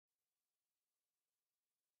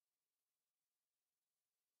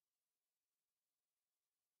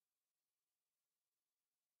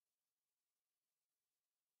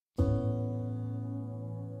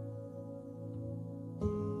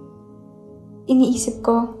iniisip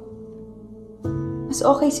ko, mas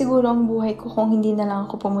okay siguro ang buhay ko kung hindi na lang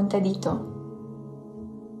ako pumunta dito.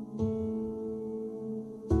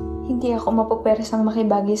 Hindi ako mapupwersang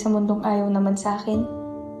makibagay sa mundong ayaw naman sa akin.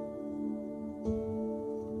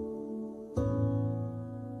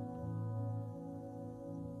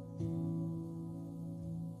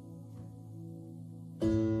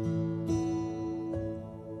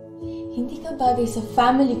 Hindi ka bagay sa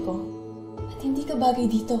family ko at hindi ka bagay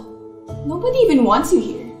dito. Nobody even wants you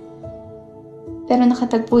here. Pero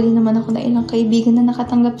nakatagpo din naman ako na ilang kaibigan na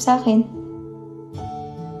nakatanggap sa akin.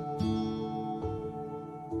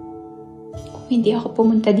 Kung hindi ako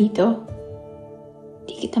pumunta dito,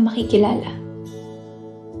 hindi kita makikilala.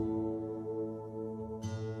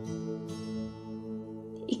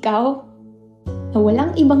 Ikaw, na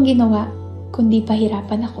walang ibang ginawa, kundi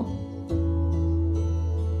pahirapan ako.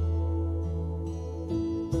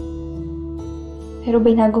 Pero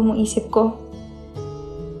binago mong isip ko.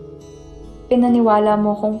 Pinaniwala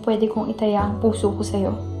mo kung pwede kong itaya ang puso ko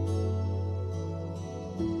sa'yo.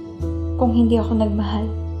 Kung hindi ako nagmahal,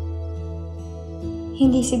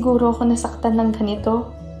 hindi siguro ako nasaktan ng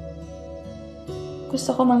ganito. Gusto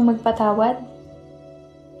ko mang magpatawad,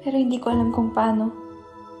 pero hindi ko alam kung paano.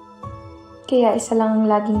 Kaya isa lang ang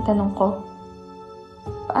laging tanong ko.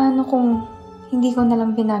 Paano kung hindi ko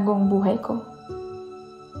nalang binago ang buhay ko?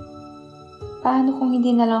 Paano kung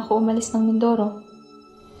hindi na lang ako umalis ng Mindoro?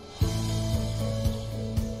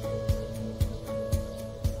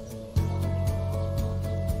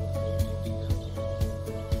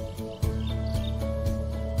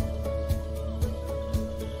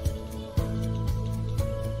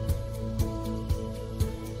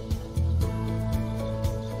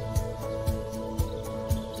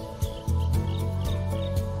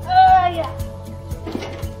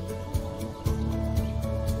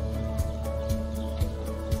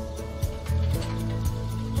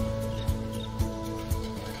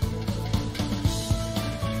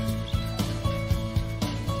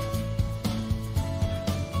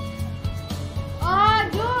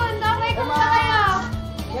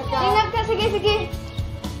 Sige.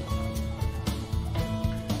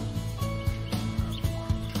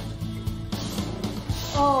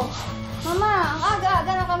 Oh, Mama, ang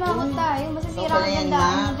aga-aga na kamamunta. Yung masisira ang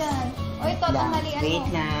gandaan mo dyan. O ito, tanghalian mo. Wait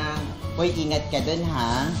lang. Hoy, ingat ka dun,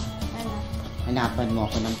 ha? Ano? Hanapan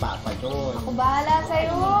mo ako ng papa dun. Ako bahala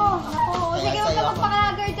sa'yo. Naku, sige, huwag ka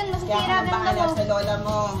magpaka-agar dyan. Masisira Kaya ka ganda bahala mo. sa lola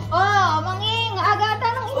mo. Oh, Manging, aga-ata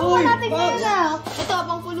nang inuman natin ngayon na. Ito,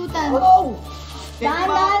 pang pulutan. Oh!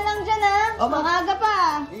 Dahan-dahan lang dyan, ha? Ang aga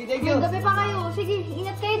pa. Thank you. May gabi pa kayo. Sige,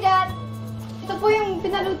 ingat kayo dyan. Ito po yung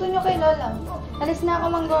pinaluto nyo kay Lola. Alis na ako,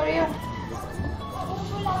 Manggorio.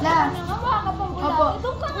 La. Opo.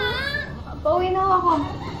 Doon ka nga! Pauwi na ako.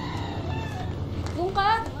 Doon ka?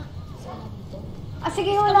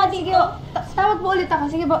 Sige, wala. Sige, tawag po ulit ako.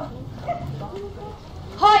 Sige po.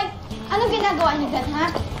 Hoy! Anong ginagawa niyo dyan,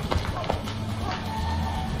 ha?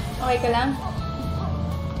 Okay ka lang?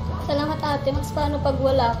 Salamat ate, mas paano pag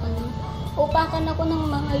wala ka na? Upakan ako ng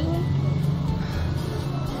mga yun.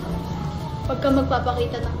 Huwag ka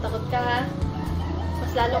magpapakita ng takot ka, ha?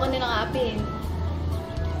 Mas lalo ka nilang aapin.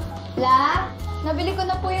 La, nabili ko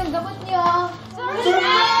na po yung gamot niyo.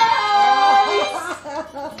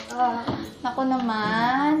 Naku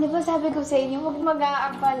naman, di ba sabi ko sa inyo, huwag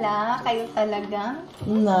mag-aabala. Kayo talaga.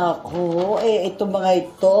 Naku, ito mga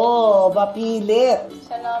ito. Mapilit.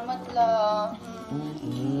 Salamat, La.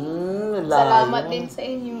 Salamat din sa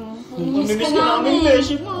inyo. Miss ko namin,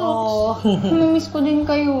 Beshi mo. Oh. Miss ko din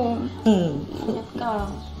kayo. Ingat ka.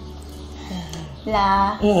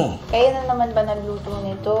 La, kayo na naman ba nagluto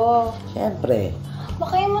nito? Siyempre.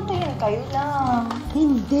 Baka matayin kayo lang.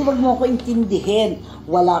 Hindi, wag mo ako intindihin.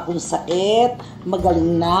 Wala akong sakit,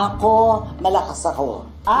 magaling na ako, malakas ako.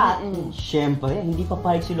 At, syempre, hindi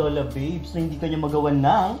papayag si Lola Babes na hindi kanya magawan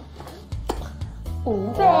ng...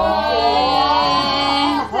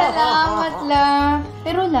 Salamat, La.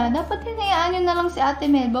 Pero La, dapat hinayaan nyo na lang si Ate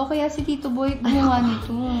Melba o kaya si Tito Boy gumawa nito.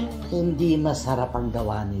 Hindi masarap ang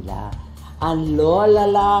gawa nila. Ang lola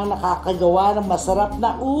lang nakakagawa ng masarap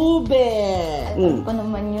na ube. Ano pa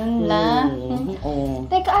naman yun, La?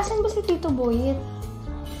 Teka, asan ba si Tito Boyet?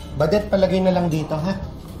 Badet, palagay na lang dito, ha?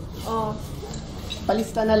 Oh.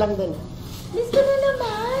 Palista na lang din. Lista na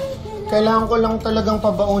naman. Kailangan ko lang talagang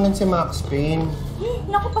pabaunan si Max Payne.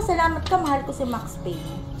 Naku, pasalamat ka. Mahal ko si Max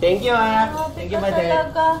Payne. Thank you, ha? Thank you, Badet.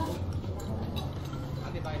 Talaga.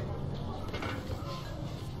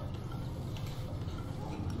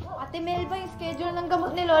 Ate Melba, yung schedule ng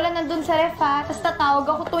gamot ni Lola nandun sa ref ha. Tapos tatawag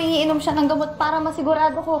ako tuwing iinom siya ng gamot para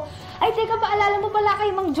masigurado ko. Ay, teka, paalala mo pala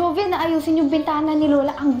kay Mang Joven na ayusin yung bintana ni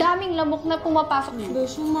Lola. Ang daming lamok na pumapasok.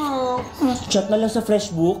 Beso, Max. Chat na lang sa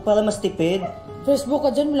Freshbook para mas tipid. Facebook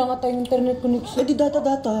ka dyan, wala nga tayong internet connection. Eh di data.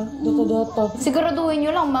 Data. Siguraduhin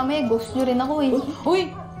nyo lang, mamaya ghost nyo rin ako eh.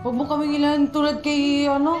 Uy! Huwag mo kaming ilan tulad kay,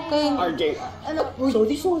 RJ.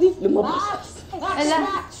 Sorry. Lumabas.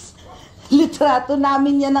 Ala, Litrato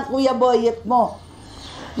namin yan ng Kuya Boyet mo.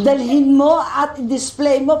 Dalhin mo at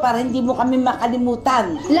i-display mo para hindi mo kami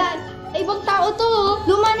makalimutan. La, ibang tao to oh.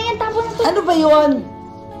 Luma na yan, tapon na to. Ano ba yun?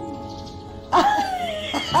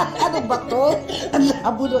 Ano ba to? Ang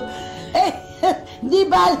labo nun. Di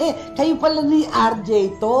bale, kayo pala ni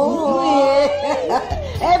RJ to.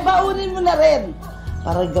 Baunin mo na rin.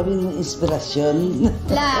 Para gawin mo inspirasyon.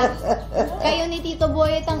 La, kayo ni Tito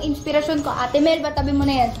Boyet ang inspirasyon ko. Ate Mel, tabi mo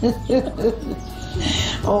na yan.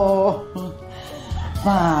 Oh,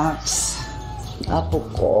 Max, apo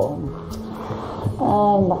ko.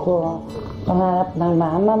 Ay, naku, pangarap ng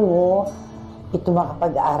mama mo, ito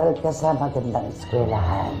makapag-aaral ka sa magandang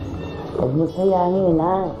eskwelahan. Huwag mo sayangin,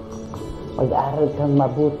 ha? Pag-aaral kang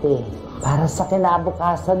mabuti. Para sa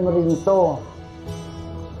kinabukasan mo rin to.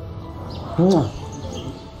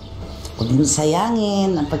 Huwag mo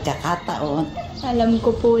sayangin ang pagkakataon. Alam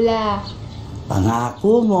ko po, La.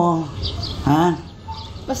 Pangako mo, ha?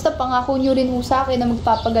 Basta pangako nyo rin sa akin na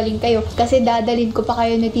magpapagaling kayo kasi dadalhin ko pa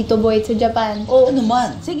kayo ni Tito Boyet sa Japan. Oo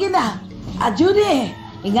naman. Sige na. Judy,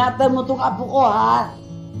 ingatan mo tong apo ko, ha?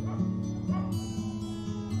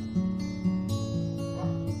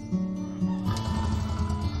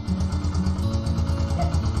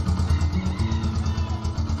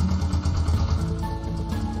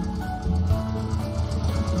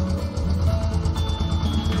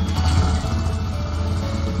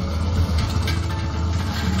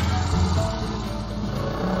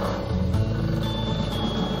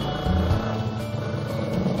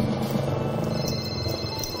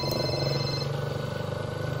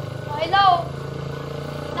 Hello?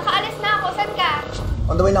 Nakaalis na ako. Saan ka?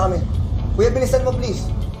 On the way na kami. Kuya, bilisan mo please.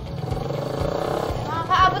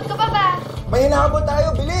 Makakaabot ka pa ba? May hinahabol tayo,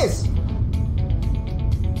 bilis!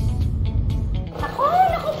 Naku,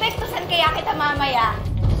 Pekto, saan kaya kita mamaya?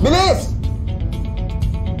 Bilis!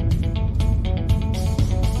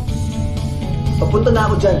 Papunta na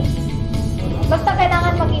ako dyan. Basta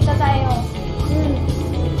kailangan magkita tayo.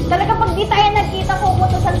 Talaga pag di tayo nagkita,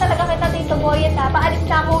 puputusan talaga kita Tito Boyet ha. Paalis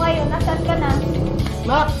na ako ngayon. Nasaan ka na?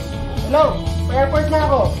 Max! Hello! Pa-airport na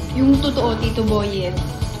ako. Yung totoo, Tito Boyet.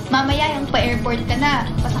 Mamaya yung pa-airport ka na.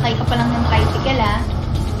 Pasakay ka pa lang ng tricycle ha.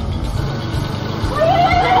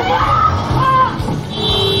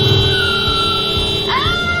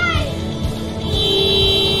 Ay!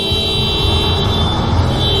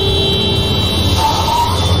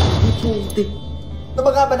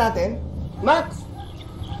 Nabaga ba natin? Max!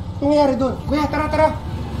 Anong nangyari doon? Kuya, tara!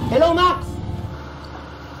 Hello, Max!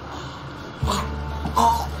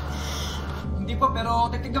 Hindi po,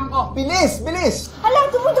 pero titignan ko. Bilis! Hala,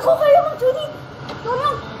 tumundo ko kayo, Mang Judy.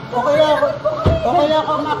 Tulong! Okay na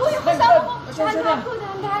ako, Max. Uy, yung kasama ko.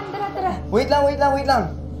 Dahan, tara. Wait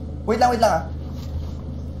lang ha.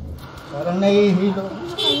 Parang nahihilo.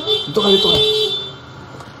 Dito ka.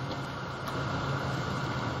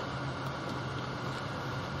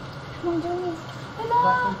 Mang Judy. Hala.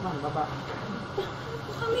 Baba.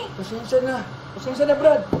 Pasensya na,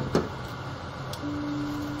 Brad.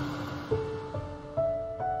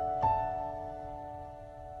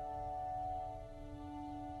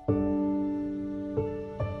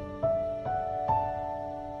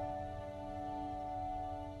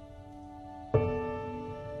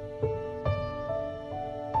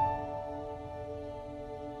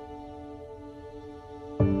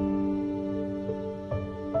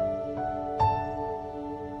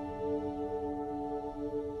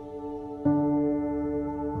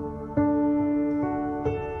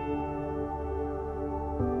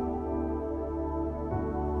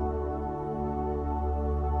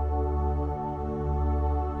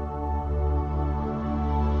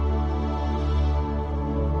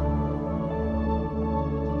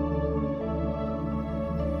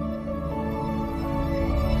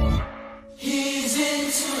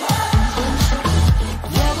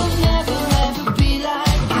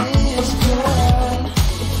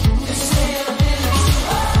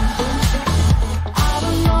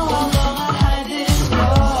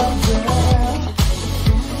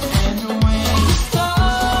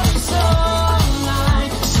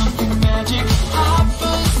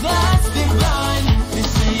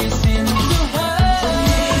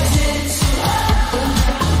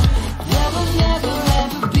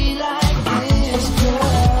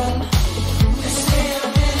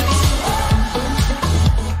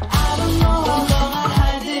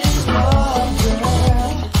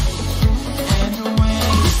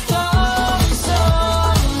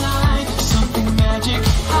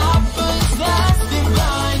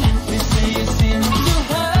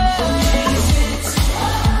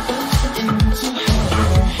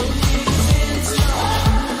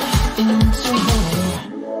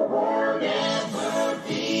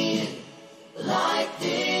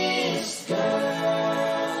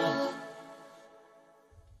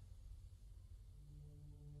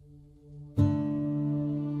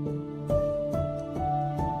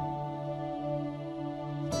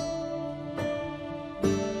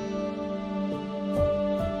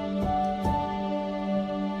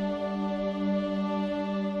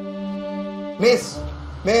 Miss!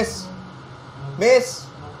 Miss! Miss!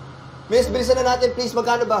 Miss, bilisan na natin, please.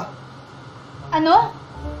 Magkano ba? Ano?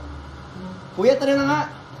 Kuya, tara na nga.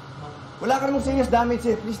 Wala ka namang serious damage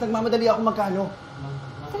eh. Please, nagmamadali ako magkano.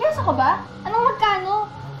 Seryoso ka ba? Anong magkano?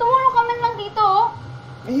 Tumulong ka man lang dito, oh.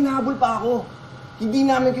 May hinahabol pa ako. Hindi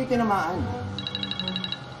namin kayo tinamaan.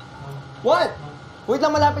 What? Wait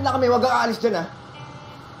lang, malapit na kami. Huwag kang aalis dyan, ha?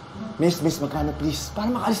 Miss, magkano, please?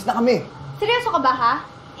 Para makaalis na kami. Seryoso ka ba, ha?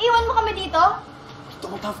 Iwan mo kami dito? I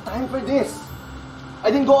don't have time for this. I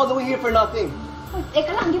didn't go all the way here for nothing. Uy,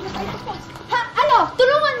 teka lang, di ba tayo tapos? Ha? Ano?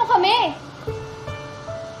 Tulungan mo kami!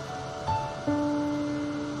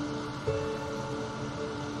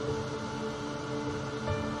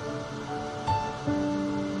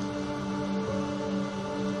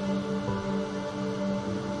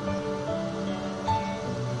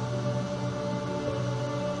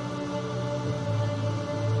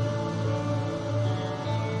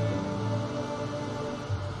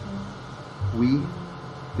 We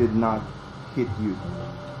did not hit you.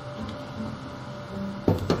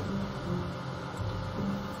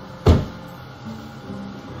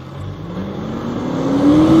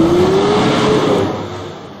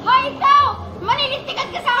 Hoy, ikaw!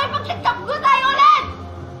 Maninintikan ka sa akin pag nagtakbo tayo ulit!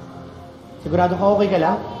 Sigurado ka okay ka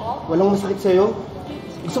lang? Walang masakit sa'yo?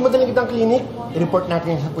 Gusto mo daling kitang klinik? I-report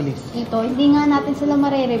natin yan sa polis. Ito, hindi nga natin sila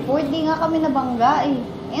marereport. Hindi nga kami nabangga eh.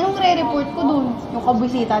 Anong re-report ko dun? Yung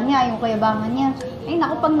kabusita niya, yung kayabangan niya. Ay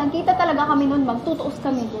naku, pag nagkita talaga kami nun, magtutuos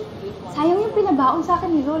kami. Sayang yung pinabaon sa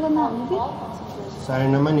akin ni Lola na ubit. Sana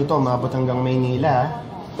naman ito, maabot hanggang Maynila, ha?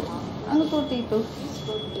 Ano to, Tito?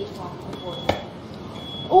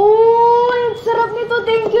 Oh, ang sarap nito.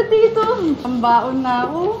 Thank you, Tito. Ang baon na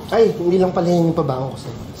ako. Ay, hindi lang pala yun yung pabango ko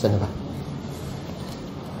sa'yo. Sana ba?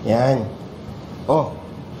 Yan. Oh.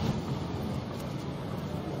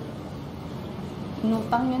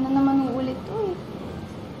 Inutang niyo na naman yung ulit to eh.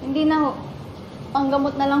 Hindi na ho.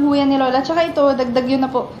 Panggamot na lang ho yan ni Lola. Tsaka ito, dagdag yun na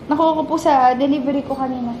po. Nakuha ko po sa delivery ko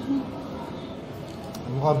kanina.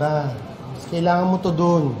 Ano ka ba? Mas kailangan mo to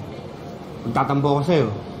dun. Magtatambo ko sa'yo.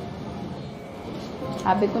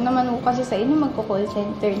 Sabi ko naman ho kasi sa inyo, magko-call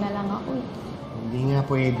center na lang ako eh. Hindi nga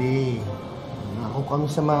pwede. Ako kami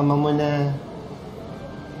sa mama mo na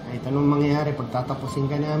kahit anong mangyayari,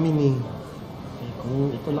 pagtatapusin ka namin eh. Eh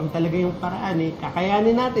kung ito lang talaga yung paraan eh,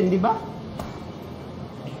 kakayanin natin, di ba?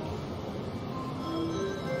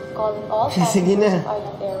 Sige na.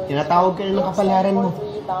 Tinatawag ka na ng kapalaran mo.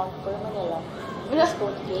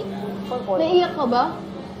 Naiiyak ka ba?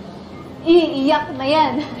 Iiyak na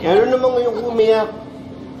yan. Ano naman ngayong umiyak?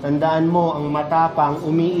 Tandaan mo, ang matapang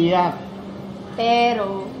umiiyak.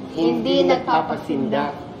 Pero, hindi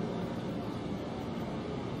nagpapasinda.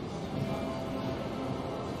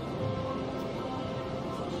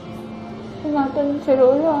 Ingatan si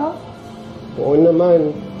Lola, ha? Oo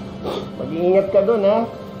naman. Mag-iingat ka doon, ha?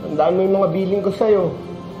 Tandaan mo yung mga billing ko sa'yo.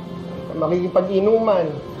 Makikipag-inuman.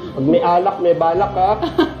 Pag may alak, may balak, ha?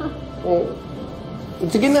 Oo.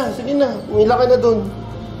 Sige na. Umila ka na doon.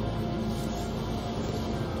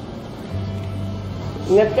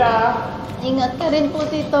 Ingat ka, ha? Ingat ka rin po,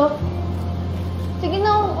 Tito. Sige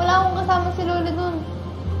na, wala akong kasama si Lola dun.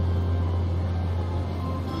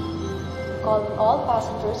 Calling all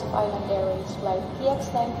passengers of Island Airways flight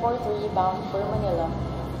TX943 bound for Manila.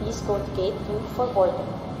 Please go to gate 2 for boarding.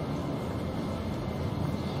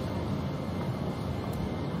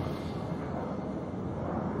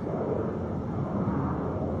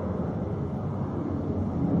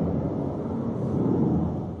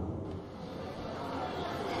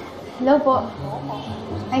 Hello po.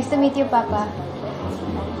 Nice to meet you, Papa.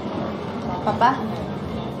 Papa?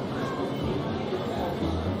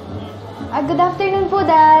 Good afternoon po,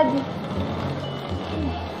 Dad.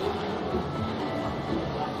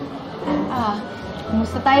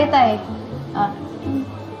 Kumusta tayo, Tay?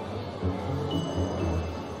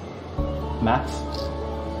 Max?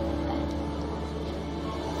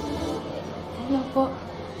 Hello po.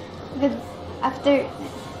 Good after...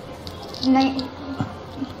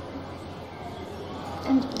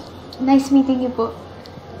 Nice meeting you po,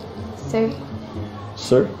 sir.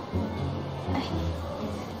 Sir?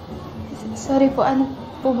 Sorry po, ano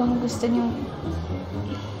po bang gusto niyong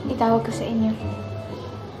itawag ko sa inyo?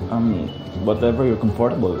 Whatever you're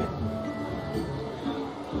comfortable with.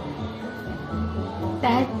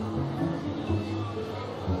 Dad?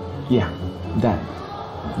 Yeah, that.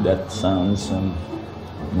 That sounds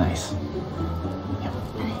nice.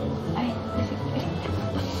 Ay.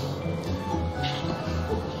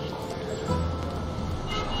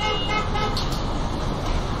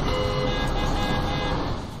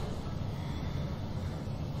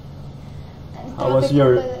 How was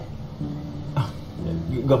your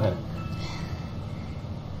Go ahead.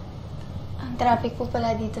 Ang traffic po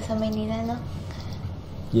pala dito sa Maynila, no?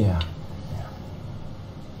 Yeah.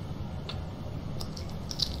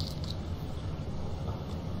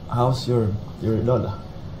 How's your lola?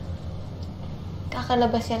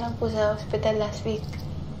 Kakalabas niya lang po sa hospital last week.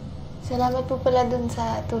 Salamat po pala dun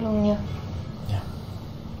sa tulong niyo. Yeah.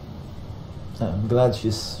 I'm glad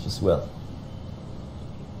she's well.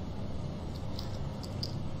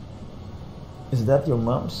 Is that your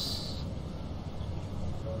mom's?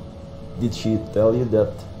 Did she tell you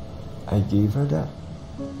that I gave her that?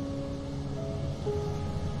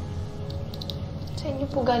 Sa inyo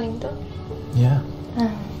po galing to? Yeah.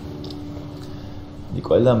 Ah. Hindi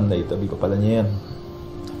ko alam, naitabi ko pala niya yan.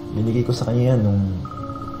 Binigay ko sa kanya yan nung...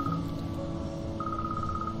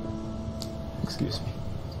 Excuse me.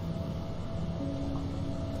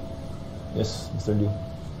 Yes, Mr. Liu.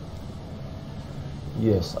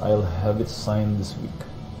 Yes, I'll have it signed this week.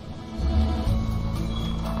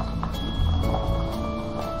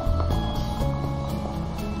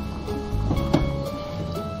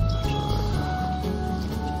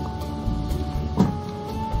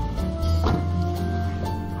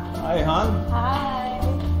 Hi, hon. Hi.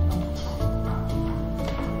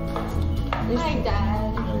 Hi,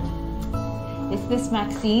 Dad. Is this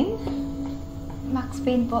Maxine? Max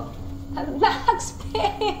Payne po. Max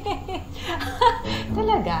Payne!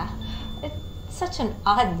 Talaga? It's such an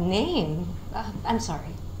odd name. I'm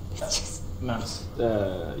sorry. It's just... Max,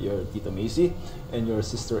 your Tita Macy and your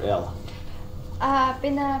sister Elle.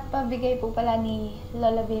 Pinapabigay po pala ni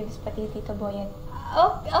Lola Babes pati Tita Boyan.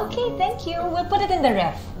 Oh, okay, thank you. We'll put it in the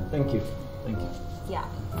ref. Thank you. Thank you. Yeah.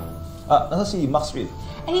 Nasa si Max Reed?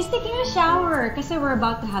 And he's taking a shower kasi we're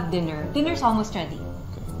about to have dinner. Dinner's almost ready.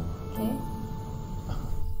 Okay.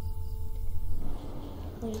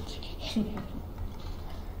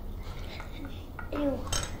 Ew.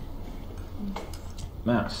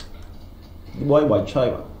 Max, di ba white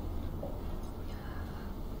chai ba?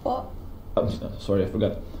 Po. Sorry, I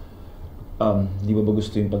forgot. Di ba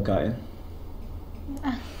gusto yung pagkain?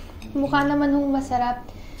 Mukha naman hong masarap.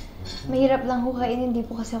 Mahirap lang ho kainin, hindi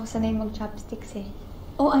po kasi ako sanay mag-chopsticks eh.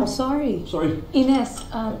 Oh, I'm sorry. Sorry. Ines,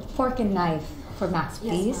 fork and knife for Max,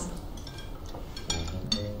 please.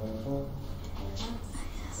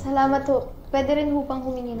 Salamat ho. Pwede rin ho pang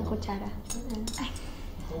humingi ng kutsara.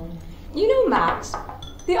 You know, Max,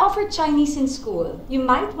 they offer Chinese in school. You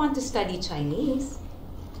might want to study Chinese.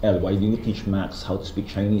 Elle, why didn't you teach Max how to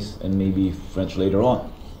speak Chinese and maybe French later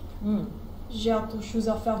on? J'ai autre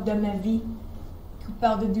chose à faire de ma vie que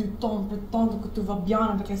perdre du temps, prétendre que tout va bien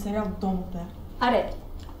avec le salaire de ton père. Arrête.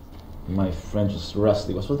 My French is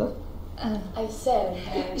rusty. What was that? I said...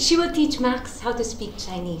 She will teach Max how to speak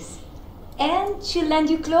Chinese. And she'll lend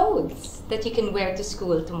you clothes that you can wear to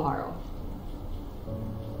school tomorrow.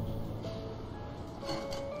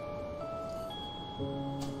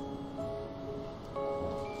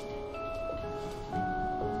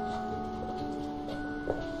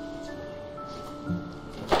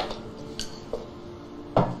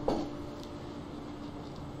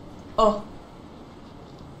 Oh.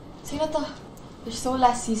 Sino to? They're so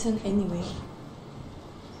last season anyway.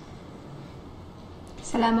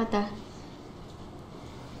 Salamat ah.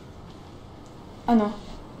 Ano?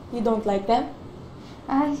 You don't like them?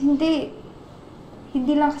 Hindi.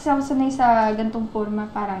 Hindi lang kasi ako sanay sa gantong forma.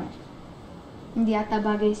 Parang hindi ata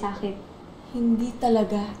bagay sa akin. Hindi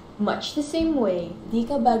talaga. Much the same way, hindi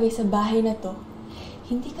ka bagay sa bahay na to.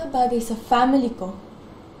 Hindi ka bagay sa family ko.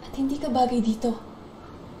 At hindi ka bagay dito.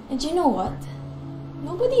 And you know what?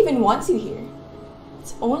 Nobody even wants you here.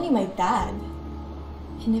 It's only my dad.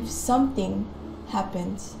 And if something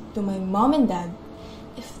happens to my mom and dad,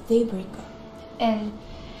 if they break up, And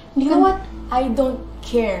you know what? I don't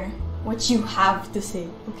care what you have to say,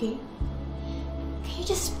 okay? Can you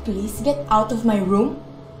just please get out of my room?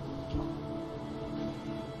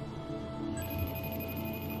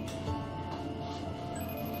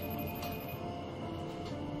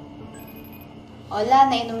 Hola,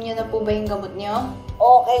 nainom niyo na po ba yung gamot niyo?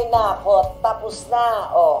 Okay na ako. Tapos na.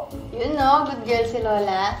 Oh. Yun no, good girl si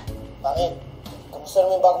Lola. Bakit? Kumusta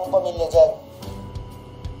naman yung bagong pamilya dyan?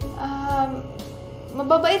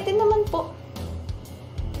 Mababait din naman po.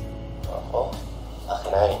 Ako?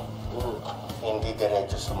 Nay, hindi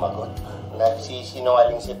diretso sumagot.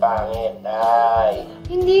 Nagsisinungaling si Pangit. Ay.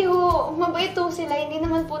 Hindi ho, mabait ho sila. Hindi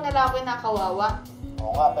naman po nila ako nakawawa.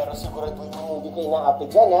 Oo nga, pero siguraduhin mo hindi kayo naapi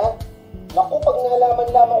dyan, ha? Naku, pag nalaman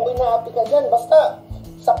lamang ko naapi ka dyan, basta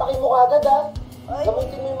sapakin mo kagad, ha?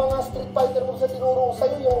 Gamitin mo yung mga street fighter mo sa tinuro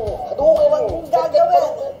sa'yo, yung hadouken. Huwag mong gagawin!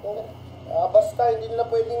 Basta, hindi nila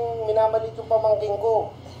pwedeng minamalit yung pamangking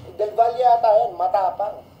ko. Del Valle yata yan,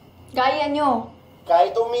 matapang. Gaya nyo.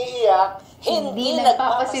 Kahit umiiyak, Hindi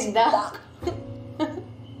nagpapasindak.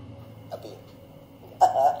 Abi.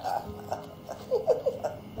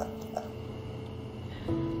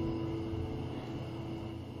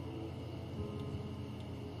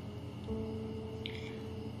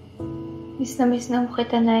 Miss na ako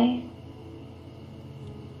kita, Nay.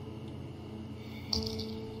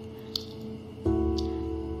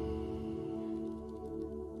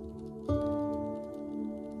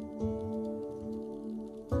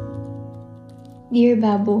 Dear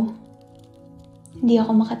Babu, hindi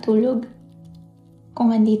ako makatulog.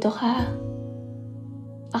 Kung andito ka,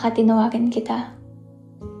 baka tinawagan kita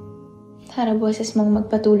para boses mong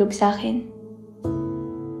magpatulog sa akin.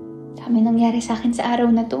 Dami nangyari sa akin sa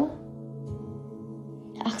araw na to.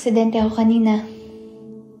 Aksidente ako kanina.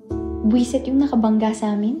 Buwisit yung nakabangga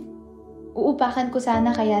sa amin. Uupakan ko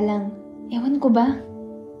sana kaya lang. Ewan ko ba?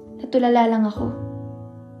 Natulala lang ako.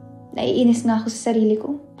 Naiinis nga ako sa sarili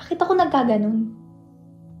ko. Bakit ako nagkaganon?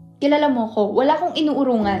 Kilala mo ko, wala akong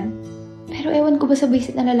inuurungan. Pero ewan ko ba sa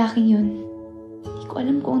buwisit na lalaking yun? Hindi ko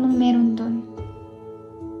alam kung anong meron doon.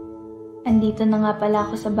 Andito na nga pala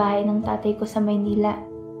ako sa bahay ng tatay ko sa Maynila.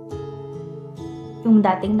 Yung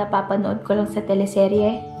dating napapanood ko lang sa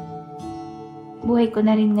teleserye, buhay ko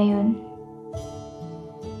na rin ngayon.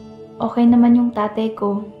 Okay naman yung tatay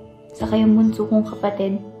ko, saka yung bunso kong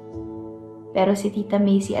kapatid. Pero si Tita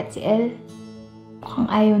Macy at si Elle,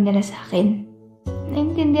 mukhang ayaw nila sa akin.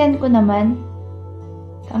 Naintindihan ko naman.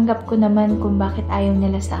 Tanggap ko naman kung bakit ayaw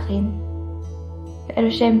nila sa akin. Pero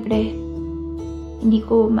syempre, hindi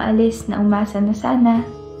ko maalis na umasa na sana.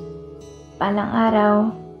 Palang araw,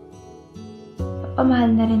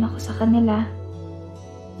 mapamahal na rin ako sa kanila.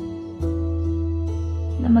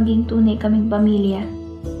 Na maging tunay kaming pamilya.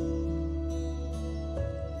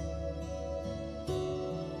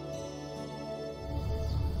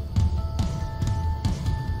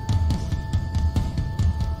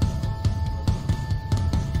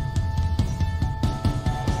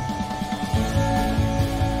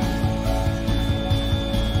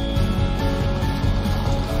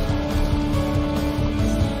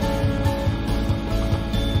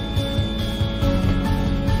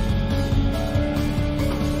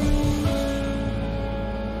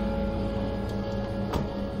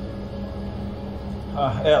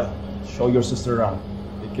 Elle, show your sister around.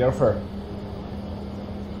 Take care of her.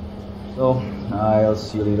 So, I'll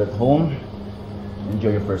see you later at home.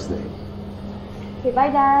 Enjoy your first day. Okay,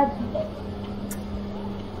 bye, Dad.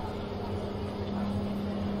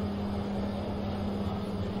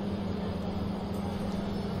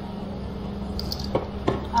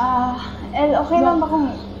 Elle, okay lang ba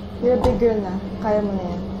kung you're a big girl na? Kaya mo na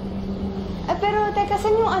yan. Pero teka,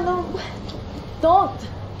 saan yung ano? Don't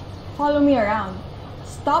follow me around.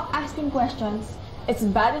 Stop asking questions. It's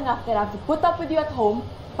bad enough that I have to put up with you at home.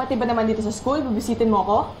 Pati ba naman dito sa school, bibisitin mo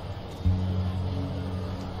ako?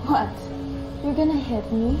 What? You're gonna hit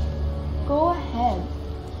me? Go ahead.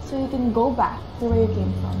 So you can go back to where you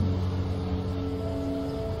came from.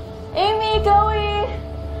 Amy, Chloe!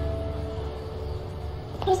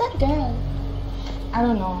 Who's that girl? I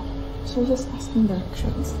don't know. She was just asking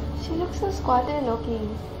directions. She looks so squatty looking.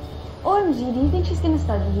 OMG, do you think she's gonna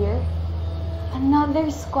study here? Another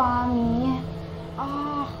squammy.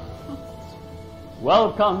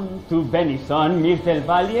 Welcome to Benison, Miss Del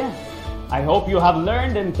Valle. I hope you have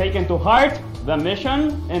learned and taken to heart the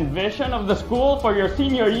mission and vision of the school for your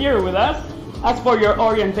senior year with us. As for your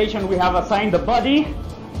orientation, we have assigned the buddy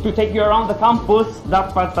to take you around the campus.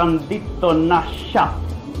 Dapat andito na siya.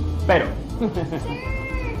 Pero...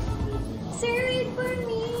 Sir, wait for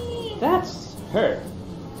me! That's her.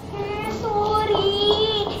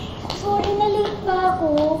 Sorry! Sorry na late pa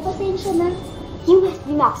ako. Pasensya na. You must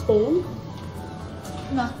be Max Payne?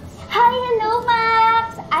 Max. Hi, hello,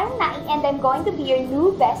 Max! I'm Nai and I'm going to be your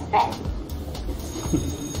new best friend.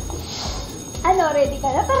 Ano, ready ka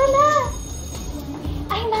na? Tara na!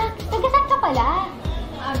 Ay, Max, taga-saan ka pala?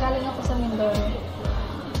 Galing ako sa Mindoro.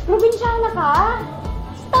 Probinsyana ka?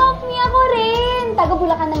 Stop me, ako rin!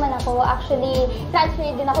 Taga-Bulacan naman ako. Actually,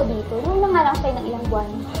 transferred din ako dito. Nung nga lang kayo ng ilang buwan.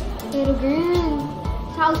 Pero girl,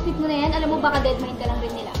 sa outfit mo na yan, alam mo baka deadmine ka lang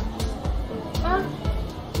rin nila.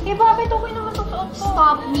 Eh bakit okay naman itong suot ko?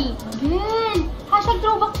 Stop me! Girl!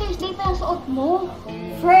 #throwback Thursday pa yung suot mo.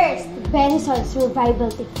 First, Benison Survival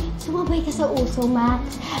Tip. Sumabay ka sa uso,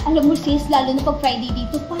 Max. Alam mo sis, lalo na pag Friday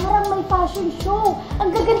dito, parang may fashion show.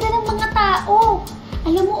 Ang gaganda ng mga tao.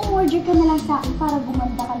 Alam mo, umorder ka na lang sa akin para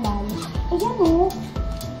gumanda ka lalo. Ayan o.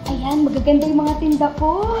 Ayan, magaganda yung mga tinda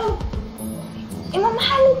ko. Eh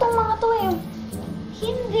mamahalin tong mga to eh.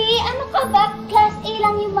 Hindi, ano ka ba? Class A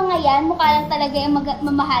lang yung mga yan. Mukha lang talaga yung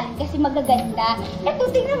mamahalin kasi magaganda. Eto,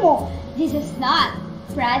 tingnan mo. This is not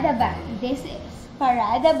Prada bag. This is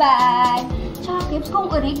Parada bag. Tsaka Kips, kung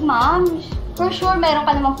urig, ma'am. For sure, meron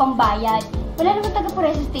ka namang pambayad. Wala naman taga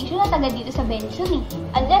Puresa Station na taga dito sa Benson eh.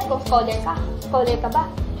 Unless kung scholar ka. Scholar ka ba?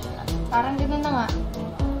 Parang gano'n na nga.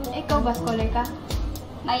 Ikaw ba, scholar ka?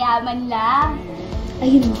 Mayaman lang.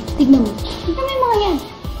 Ayun mo, tignan mo. Tignan mo yung mga yan.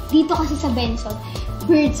 Dito kasi sa Benson,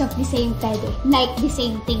 birds of the same feather, like the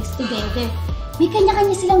same things together. May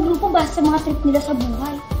kanya-kanya silang grupo basta sa mga trip nila sa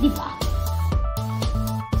buhay, di ba?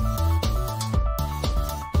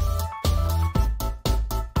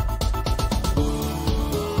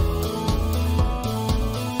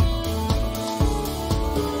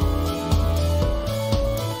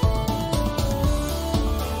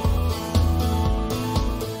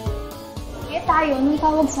 Tayo, nung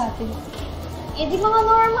tawag sa atin. Eh di mga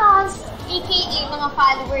normals, aka mga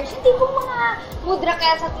followers, hindi po mga mudra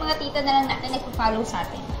kaya sa mga tita na lang natin nagpo-follow sa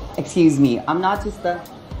atin. Excuse me, I'm not just a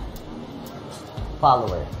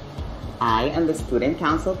follower. I am the student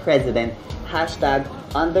council president,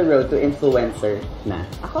 #on the road to influencer na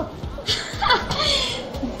ako.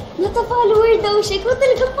 Nata-follower daw siya. Ikaw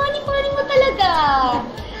talaga, funny mo talaga.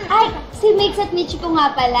 Ay, si Max at Michiko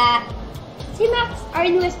nga pala. Si Max, our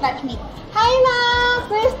newest batchmate. Hi, Max!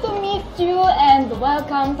 Nice to meet you and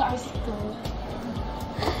welcome to our school.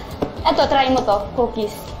 Eto, try mo to.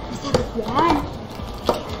 Cookies. Masarap yan.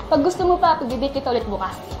 Pag gusto mo pa, pag-bibake kita ulit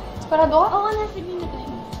bukas. Parado ka? Oo na, sige na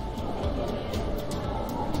tayo.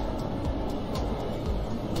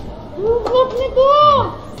 Sarap nito!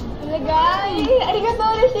 Talaga? Arigato,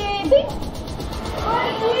 Rashid!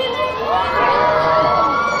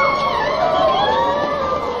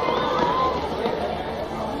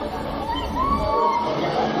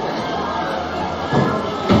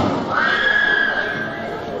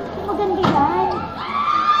 Maganda yan.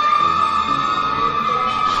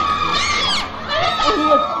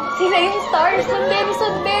 Sila yung stars ng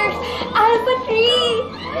Benson Bears! Alpha 3!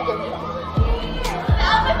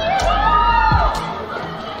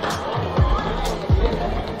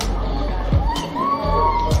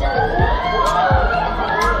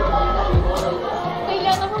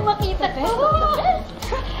 Kailangan mo makita ka.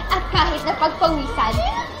 At kahit na pagpawisan,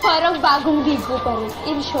 parang bagong bigo pa rin.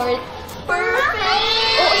 In short,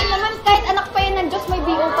 perfect! Oo naman, kahit anak pa yan ng Diyos, may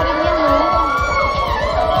BO pa rin yan, no?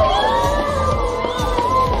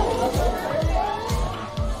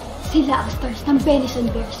 Sila ang stars ng Benson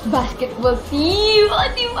Bears basketball team. O,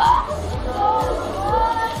 diba?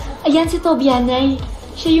 Ayan si Tobianay.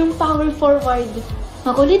 Siya yung power forward.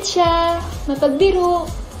 Makulit siya, mapagbiro.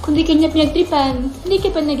 Kung di kanya pinagtripan, hindi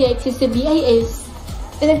ka pa nag-exist sa BIS.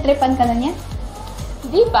 Pinagtripan ka na niya?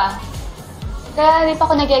 Di pa. Kaya di pa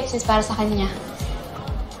ako nag-exist para sa kanya.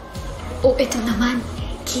 Oh, eto naman.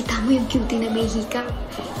 Kita mo yung cutie na may hikap?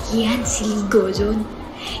 Yan, si Ligozon.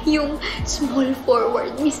 Yung small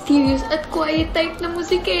forward, mysterious at quiet type na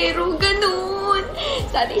musikero. Ganun.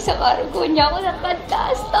 Sana isang araw ko niya ako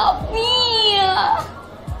nakanta. Stop me!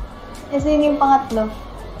 Kasi yun yung pangatlo.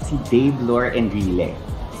 Si Dave Lore Enrile.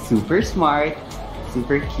 Super smart,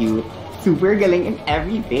 super cute, super galing in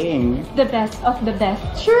everything. The best of the best.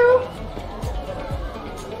 True.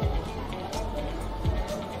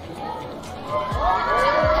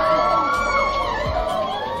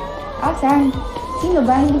 Asan? Sino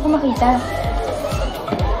ba? Hindi ko makita.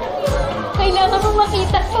 Kailangan mo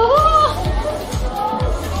makita to!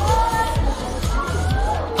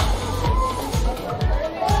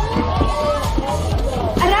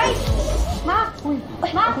 Aray! Ma! Uy,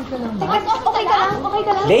 Ma! Okay ka lang, Ma? Okay ka lang? Okay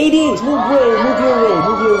ka lang? Ladies, move your way.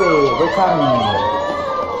 We're coming.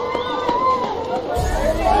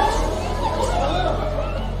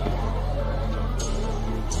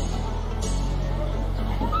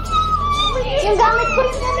 Yung gamit ko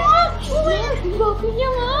rin naman! Yung gopi niya,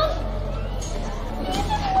 Ma!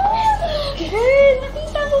 Girl,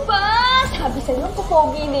 nakita mo ba? Sabi sa'yo, ang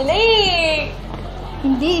pupogi nila eh!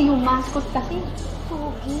 Hindi, yung mascot kasi.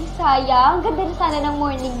 Pogi, sayang. Ganda na sana ng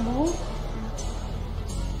morning mo.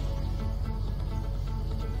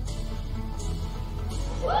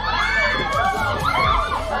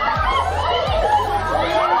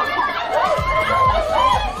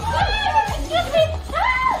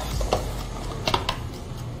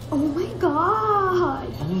 Oh my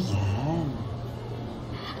God! Ano yan?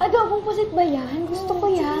 Adobong pusit ba yan? Gusto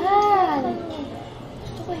ko yan.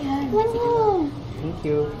 Gusto ko yan. Ano? Thank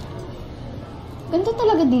you. Ganito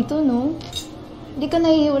talaga dito, no? Hindi ka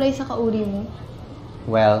nahihiwalay sa kauri mo.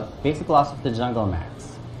 Well, basic laws of the jungle,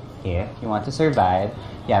 Max. If you want to survive,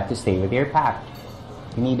 you have to stay with your pack.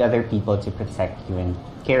 You need other people to protect you and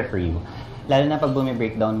care for you. Lalo na pag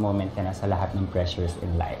bumi-breakdown moment ka na sa lahat ng pressures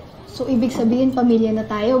in life. So, ibig sabihin, pamilya na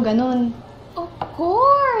tayo, ganun. Of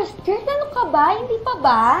course! Girl, ano ka ba? Hindi pa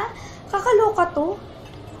ba? Kakaloka to.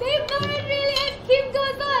 Dave naman really and Kim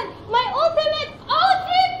goes on! My ultimate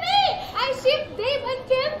OTP! I ship Dave and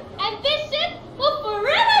Kim and this ship will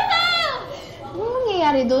forever now! Ano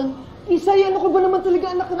nangyayari dun? Isay, ano ka ba naman talaga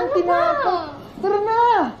anak ka ng tinapa? Tara na!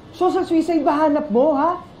 Social suicide ba hanap mo,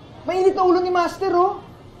 ha? Mainit na ulo ni Master, oh.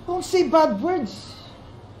 Don't say bad words.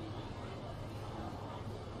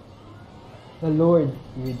 The Lord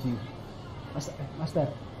be with you. Master.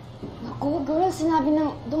 Naku, girl, sinabi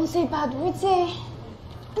ng don't say bad words eh.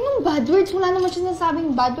 Anong bad words? Wala naman siya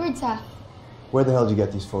nasabing bad words, ha? Where the hell did you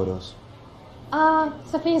get these photos?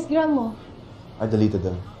 Sa Facegram mo. I deleted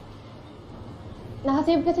them.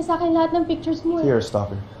 Nakasave kasi sa akin lahat ng pictures mo eh. You're a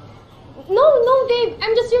stalker. No, Dave!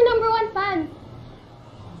 I'm just your #1 fan.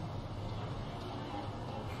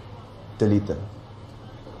 Delete them.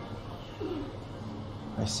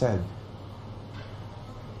 I said,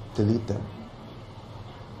 delete them.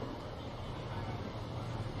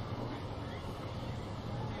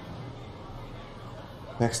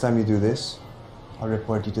 Next time you do this, I'll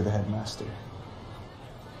report you to the headmaster.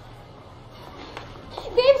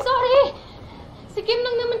 Dave, sorry! Si Kim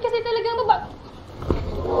lang naman kasi talagang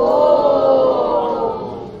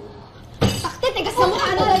Takte, tigas na mukha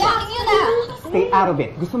na lalaking yun, ah! Stay out of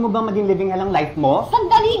it. Gusto mo ba maging living hell ang life mo?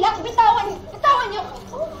 Sandali lang! Bitawan niyo!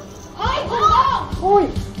 Hoy! Bulong! Hoy!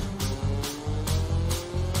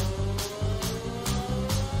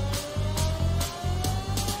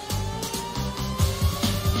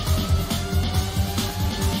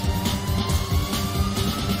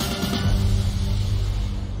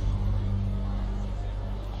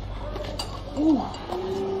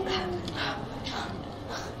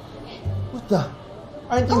 What the?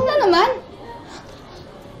 Aren't you... Ikaw na naman!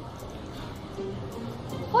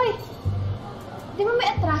 Hoy! Di ba may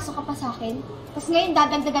atraso ka pa sa akin? Tapos ngayon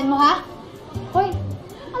dadagdagan mo, ha? Hoy!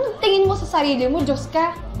 Anong tingin mo sa sarili mo, Diyos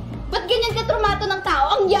ka? Ba't ganyan ka trumato ng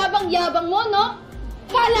tao? Ang yabang-yabang mo, no?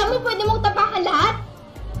 Kala mo pwede mong tapakan lahat?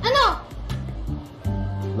 Ano?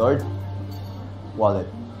 Lord? Wallet.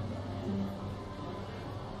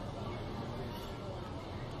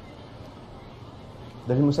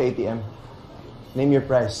 Dalhin mo sa ATM. Name your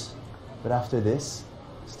price. But after this,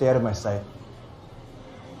 stay out of my sight.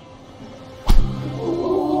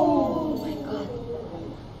 Oh my God.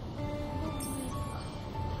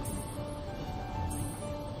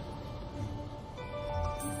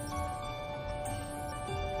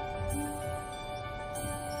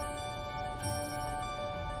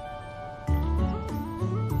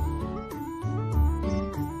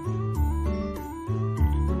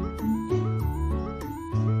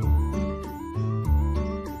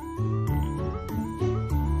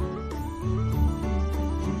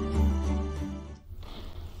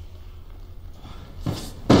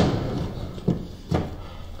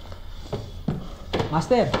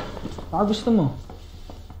 Master, baka gusto mo.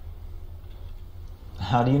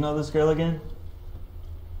 How do you know this girl again?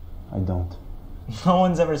 I don't. No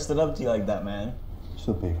one's ever stood up to you like that, man.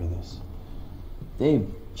 She'll pay for this. Dave,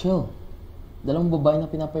 chill. Dalawang babae na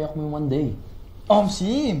pinapayak mo yung one day.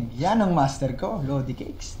 Sim! Yan ang master ko, Lodi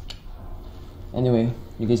Cakes. Anyway,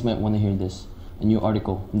 you guys might want to hear this. A new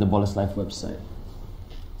article from the Bolas Life website.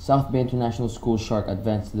 South Bay International School Shark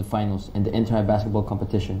advanced to the finals in the entire basketball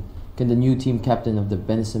competition. Can the new team captain of the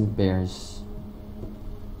Benison Bears...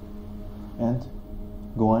 And?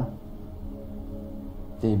 Go on.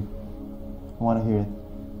 Dave. I want to hear it.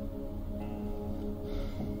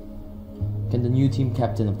 Can the new team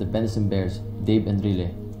captain of the Benison Bears, Dave Enrile,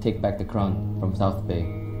 take back the crown from South Bay?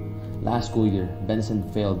 Last school year, Benison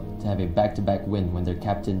failed to have a back-to-back win when their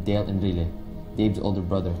captain, Dale Enrile, Dave's older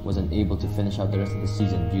brother, was unable to finish out the rest of the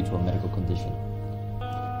season due to a medical condition.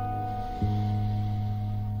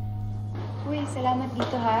 Uy, salamat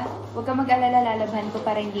dito ha. Huwag ka mag-alala, lalaban ko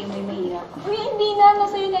para hindi mo mahirap. Uy, hindi na.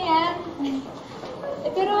 Nasa'yo na yan.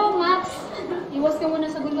 Pero, Max, iwas ka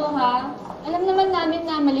muna sa gulo, ha? Alam naman namin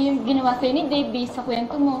na mali yung ginawa sa'yo ni Dave based sa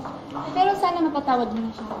kwento mo. Pero sana mapatawad mo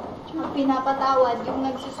na siya. Ang pinapatawad yung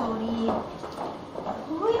nagsusorry.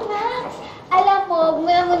 Uy, Max! Alam mo,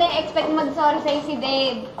 muna expect mag-sorry sa'yo si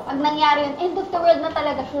Dave. Pag nangyari yun, end of the world na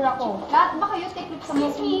talaga, sure ako. Lahat ba kayo take sa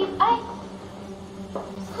mo? Ay!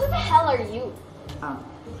 Who the hell are you?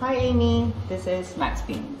 Hi, Amy. This is Max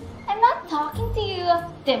Payne. I'm not talking to you,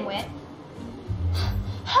 dimwit.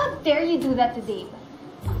 How dare you do that to Dave?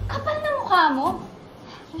 Ang kapal na mukha mo.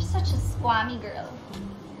 You're such a squammy girl.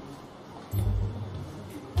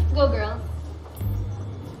 Let's go, girls.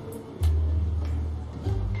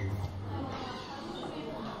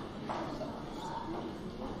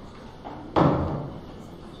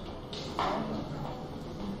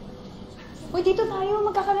 Uy, dito tayo.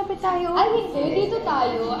 Magkakalapit tayo. Ay, hindi. Dito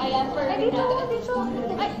tayo. Ayan, for... Ay, dito.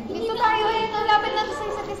 Ay, dito tayo. Ayan, ang lapit natin sa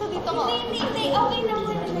isa't isa dito ko. Hindi. Okay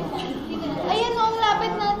naman. Ayan o, ang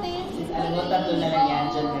lapit natin. Alam mo, tatlo na lang yan.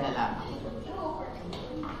 Diyan ka na lang.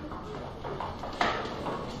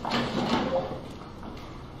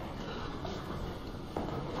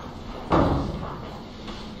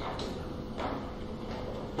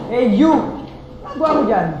 Hey, you! Nagawa mo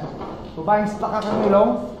dyan? Babaeng stuck ka kang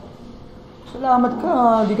ilong? Salamat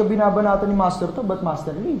ka, di ka binabanatan ni Master to, ba't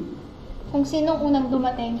Master Lee? Kung sinong unang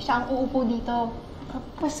dumating, siya ang uupo dito.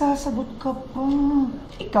 Pasasagot ka pa.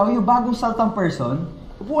 Ikaw, yung bagong saltang person,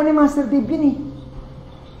 upuan ni Master Dave yun eh.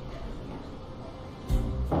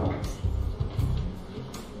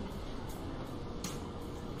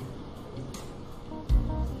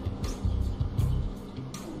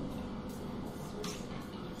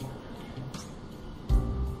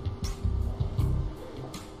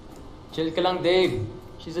 Chill ka lang, Dave.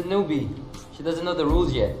 She's a newbie. She doesn't know the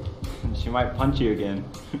rules yet. She might punch you again.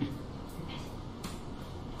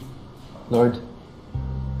 Lord,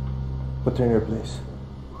 put her in her place.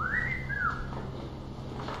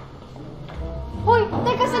 Hoy,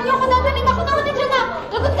 teka, saan niyo ako dadalhin? Ako naman din dyan na!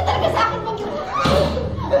 Lagot ka talaga sa akin pag yun.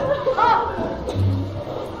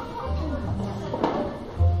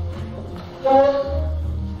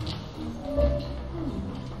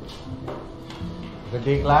 Good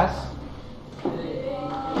day, class.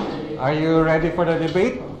 Are you ready for the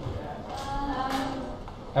debate?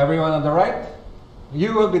 Everyone on the right,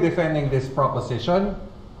 you will be defending this proposition.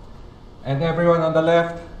 And everyone on the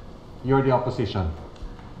left, you're the opposition.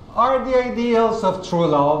 Are the ideals of true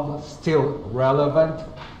love still relevant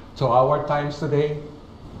to our times today?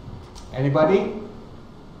 Anybody?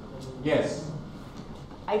 Yes.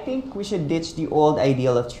 I think we should ditch the old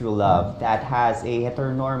ideal of true love that has a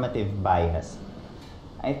heteronormative bias.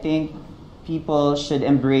 I think people should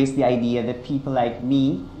embrace the idea that people like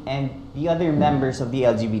me and the other members of the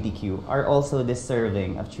LGBTQ are also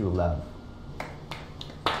deserving of true love.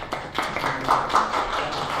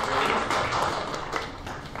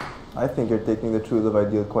 I think you're taking the true love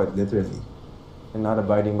ideal quite literally and not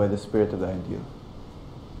abiding by the spirit of the ideal.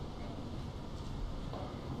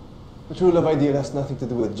 The true love ideal has nothing to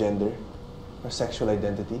do with gender or sexual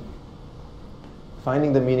identity.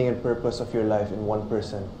 Finding the meaning and purpose of your life in one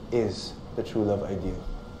person is the true love ideal.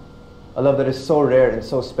 A love that is so rare and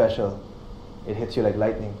so special, it hits you like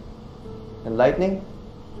lightning. And lightning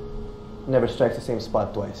never strikes the same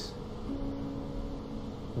spot twice.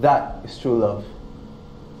 That is true love.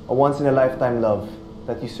 A once-in-a-lifetime love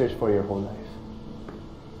that you search for your whole life.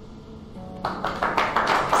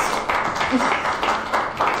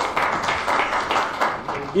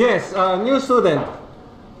 Yes, new student.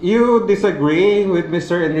 You disagree with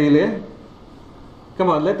Mr. Enrile? Come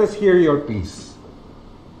on, let us hear your piece.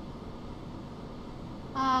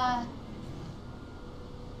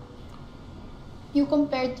 You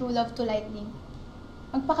compared true love to lightning.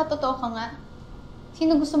 Magpakatotoo ka nga.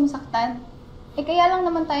 Sino gusto mong saktan? Eh kaya lang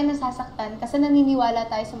naman tayo nasasaktan kasi naniniwala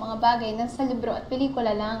tayo sa mga bagay na sa libro at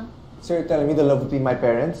pelikula lang. So you're telling me the love between my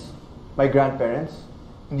parents, my grandparents,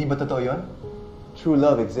 hindi ba totoo yun? True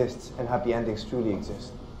love exists and happy endings truly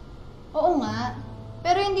exist. Oo nga.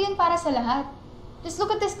 Pero hindi yun para sa lahat. Just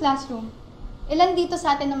look at this classroom. Ilan dito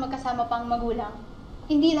sa atin na magkasama pang magulang?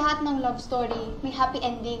 Hindi lahat ng love story may happy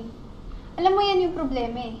ending. Alam mo yan yung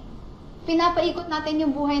problema eh. Pinapaikot natin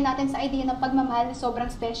yung buhay natin sa idea ng pagmamahal na sobrang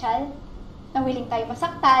special. Na willing tayo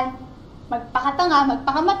masaktan, magpakatanga,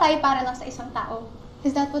 magpakamatay para lang sa isang tao.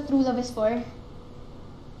 Is that what true love is for?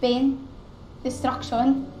 Pain?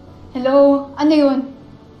 Destruction? Hello? Ano yun?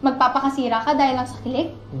 Magpapakasira ka dahil lang sa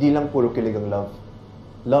kilig? Hindi lang puro kilig ang love.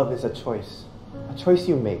 Love is a choice. A choice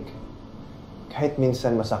you make. Kahit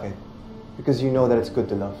minsan masakit. Because you know that it's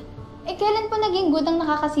good to love. Eh, kailan po naging good ang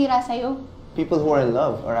nakakasira sa'yo? People who are in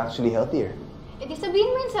love are actually healthier. Eh, di sabihin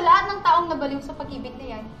mo yun sa lahat ng taong nabaliw sa pag-ibig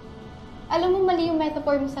na yan. Alam mo, mali yung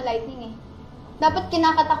metaphor mo sa lightning eh. Dapat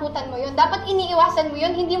kinakatakutan mo yun. Dapat iniiwasan mo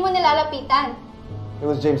yun, hindi mo nilalapitan. It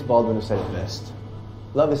was James Baldwin who said it best.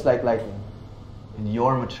 Love is like lightning. In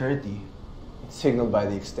your maturity, it's signaled by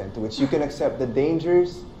the extent to which you can accept the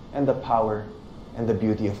dangers and the power and the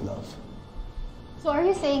beauty of love. So are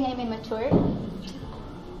you saying I'm immature?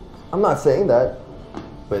 I'm not saying that,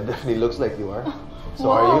 but it definitely looks like you are. So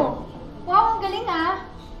wow. Are you? Wow, ang galing ah.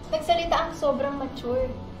 Nagsalita ang sobrang mature.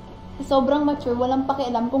 Sobrang mature, walang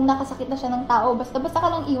pakialam kung nakasakit na siya ng tao, basta-basta ka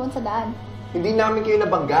lang iwan sa daan. Hindi namin kayo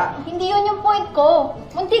nabangga. Hindi yun yung point ko.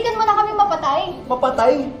 Muntikan mo na kami mapatay.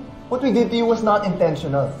 Mapatay? What we did to you was not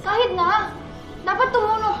intentional. Kahit na. Dapat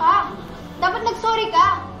tumuno ka. Dapat nagsorry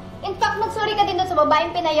ka. In fact, mag-sorry ka din doon sa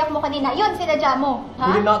babaeng pinayak mo kanina. Yun, sinadya mo.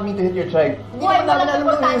 We did not mean to hit your child. Hindi Boy, naman namin alam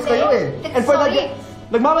na nangyayon kayo eh. And for that,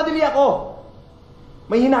 nagmamadali ako.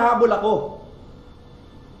 May hinahabol ako.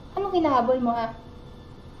 Anong hinahabol mo, ha?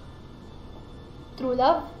 True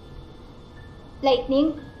love?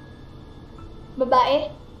 Lightning?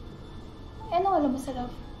 Babae? Eh, ano alam mo sa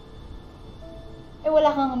love? Eh,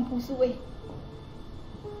 wala kang ang puso eh.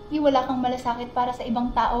 Wala kang malasakit para sa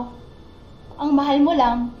ibang tao. Ang mahal mo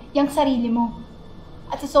lang, yung sarili mo.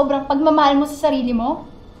 At sa sobrang pagmamahal mo sa sarili mo,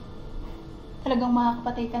 talagang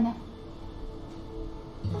makakapatay ka na.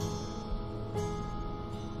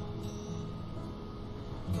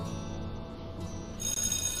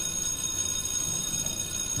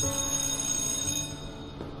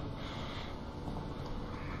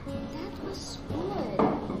 That was good.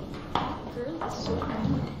 That girl is so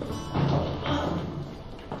good.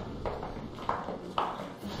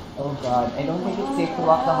 Oh God, I don't think it's safe to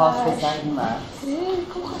walk the halls beside you, Max. Girl,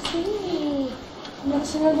 ikaw kasi.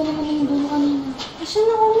 Nagsunod na naman yung dulo kanina. Asya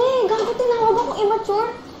na uli. Gago, tinawag akong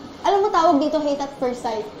immature. Alam mo, tawag dito hate at first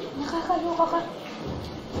sight. Nakakaloka ka.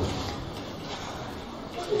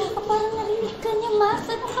 Wala ka parang narinig ka niya, Max.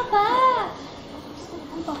 Ano ka ba?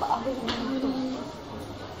 Ang papaaway naman ito.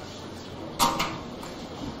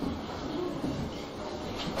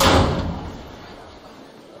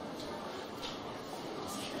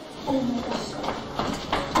 Oh my gosh.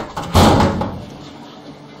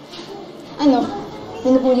 Ano?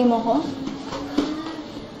 Pinupuli mo ko?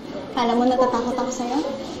 Kala mo natatakot ako sa'yo?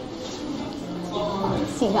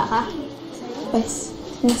 Siga ka? Pues,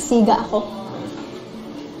 nasiga ako.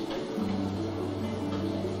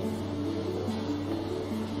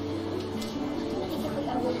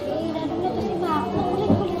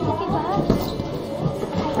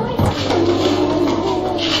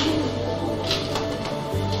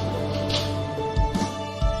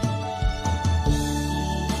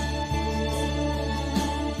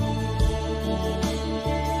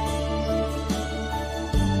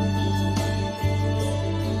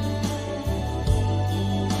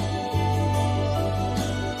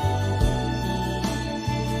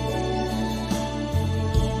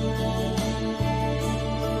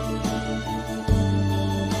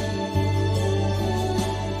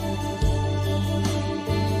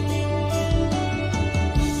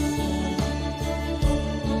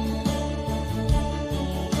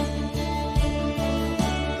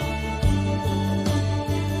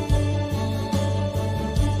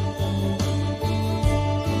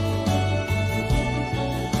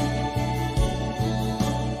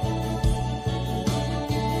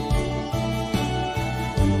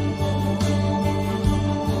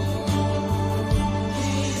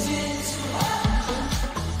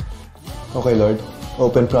 Okay, Lord.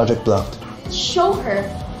 Open project blocked. Show her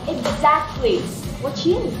exactly what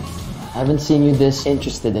she is. I haven't seen you this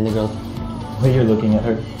interested in a girl. Why you're looking at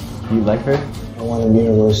her? You like her? I want to be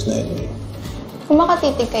your worst nightmare. Kung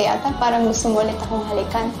makatitig ka yata, parang gusto mo ulit akong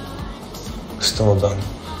halikan. Gusto mo bang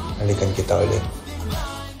halikan kita ulit?